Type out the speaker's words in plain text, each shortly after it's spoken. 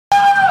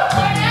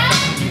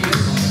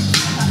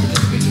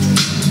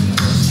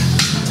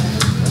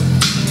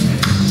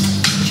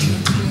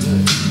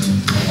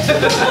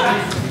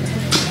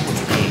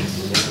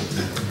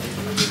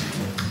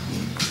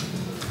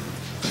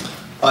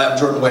Hi, I'm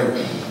Jordan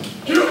Wade.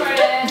 Hey,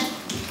 Jordan.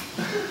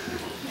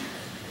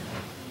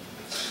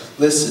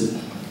 Listen.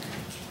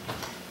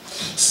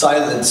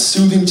 Silence,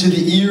 soothing to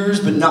the ears,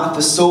 but not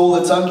the soul.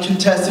 Its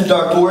uncontested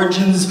dark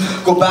origins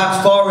go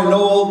back far and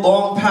old,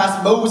 long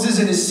past Moses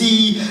and his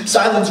sea.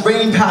 Silence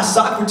reigned past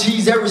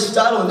Socrates,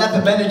 Aristotle, and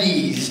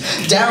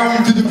Epimenides.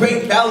 Down through the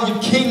great valley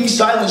of kings,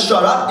 silence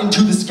shot up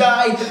into the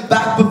sky,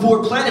 back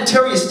before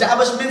planetary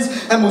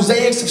establishments and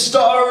mosaics of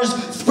stars,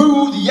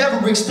 through the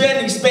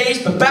ever-expanding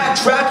space, but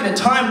backtrack in a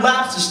time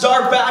lapse to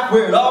start back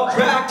where it all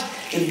cracked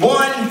in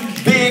one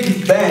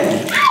big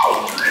bang.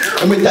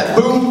 And with that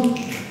boom,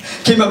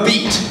 came a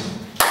beat.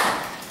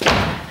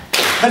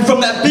 And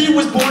from that beat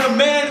was born a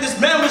man, and this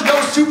man was no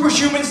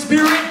superhuman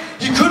spirit.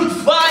 He couldn't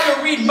fly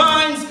or read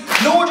minds,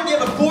 nor did he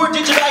have a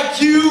 4-digit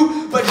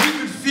IQ, but he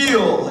could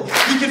feel.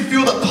 He could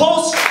feel the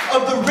pulse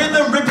of the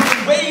rhythm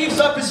rippling waves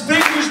up his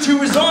fingers to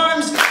his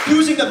arms,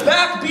 using the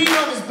backbeat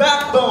on his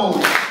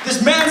backbone.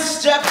 This man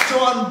stepped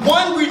on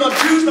 1, breathed on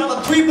 2, smiled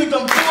on 3, blinked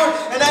on 4,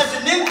 and as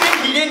an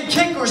infant he didn't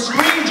kick or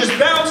scream, just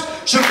bounced,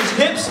 shook his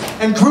hips,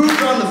 and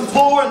grooved on the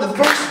floor, and the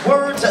first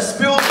words that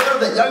spilled out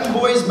of that young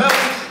boy's mouth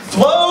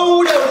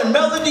flowed out in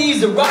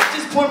melodies that rocked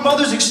his poor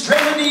mother's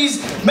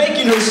extremities,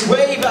 making her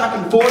sway back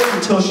and forth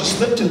until she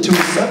slipped into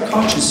his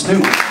subconscious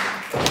snooze.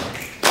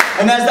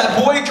 And as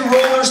that boy grew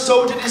older,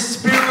 so did his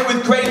spirit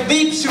with great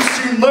leaps, who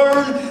soon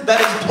learned that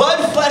his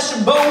blood, flesh,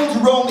 and bones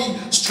were only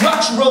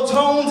structural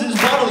tones in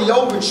his bodily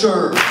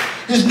overture.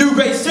 His new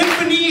great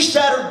symphony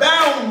shattered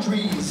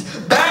boundaries.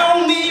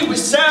 Boundly with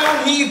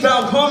sound he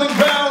found common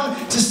ground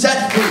to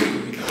set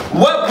free.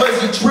 What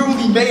was he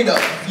truly made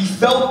of? He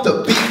felt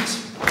the beat.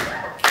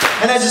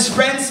 And as his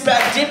friends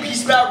spat dip, he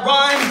spat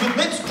rhymes. With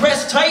lips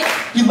pressed tight,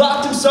 he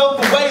locked himself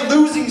away,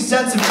 losing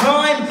sense of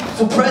time.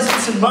 For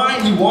presence in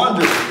mind, he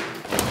wandered.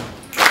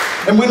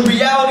 And when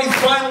reality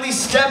finally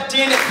stepped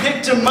in, it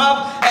picked him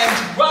up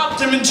and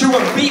dropped him into a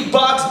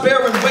beatbox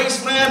barren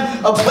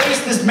wasteland, a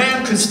place this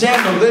man could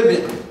stand or live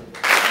in.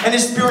 And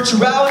his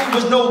spirituality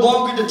was no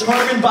longer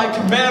determined by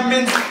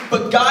commandments,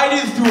 but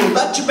guided through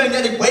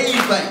electromagnetic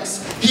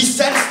wavelengths. He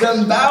sensed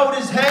them, bowed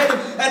his head,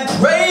 and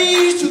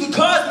praised to the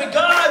cosmic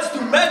gods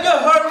through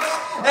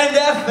megahertz and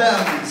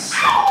FMs.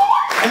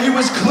 And he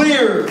was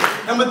clear,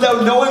 and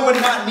without knowing what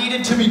not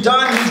needed to be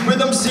done, his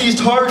rhythm seized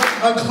heart,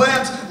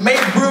 unclamped, made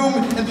room,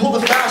 and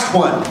pulled a fast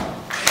one.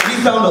 And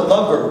he found a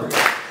lover,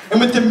 and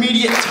with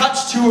immediate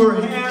touch to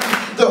her hand,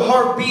 the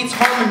heartbeats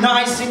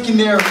harmonized, syncing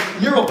their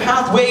neural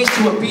pathways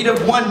to a beat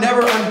of one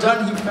never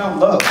undone. He found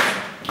love.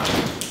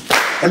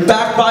 And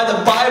backed by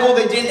the Bible,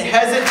 they didn't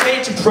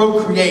hesitate to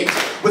procreate.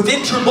 With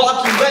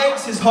interlocking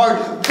legs, his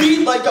heart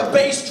beat like a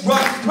bass drum,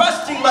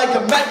 thrusting like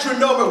a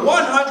metronome at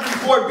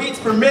 104 beats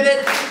per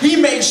minute. He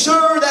made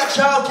sure that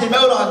child came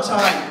out on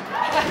time.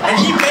 And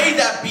he made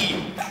that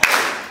beat.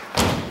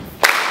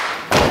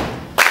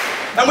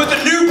 And with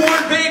a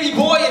newborn baby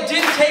boy, it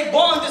didn't take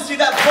long to see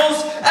that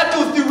pulse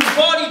echo through his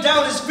body,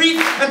 down his feet,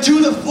 and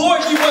to the floor.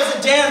 He was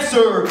a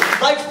dancer.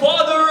 Like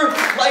father,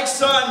 like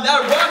son.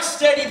 That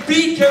rock-steady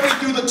beat carried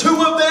through the two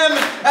of them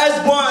as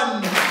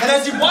one. And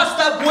as he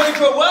watched that boy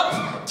grow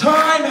up,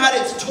 time had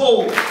its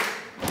toll.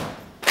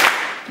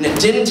 And it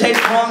didn't take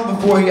long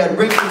before he had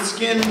wrinkled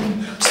skin,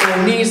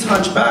 sore knees,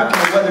 hunchback,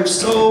 and a weathered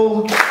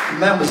soul. The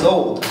man was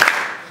old.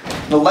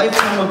 The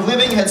lifetime of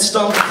living had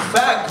stomped a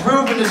fat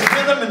groove in his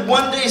rhythm, and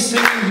one day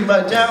singing he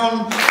let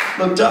down,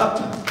 looked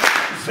up,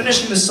 and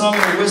finishing the song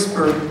in a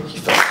whisper, he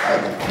fell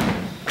silent.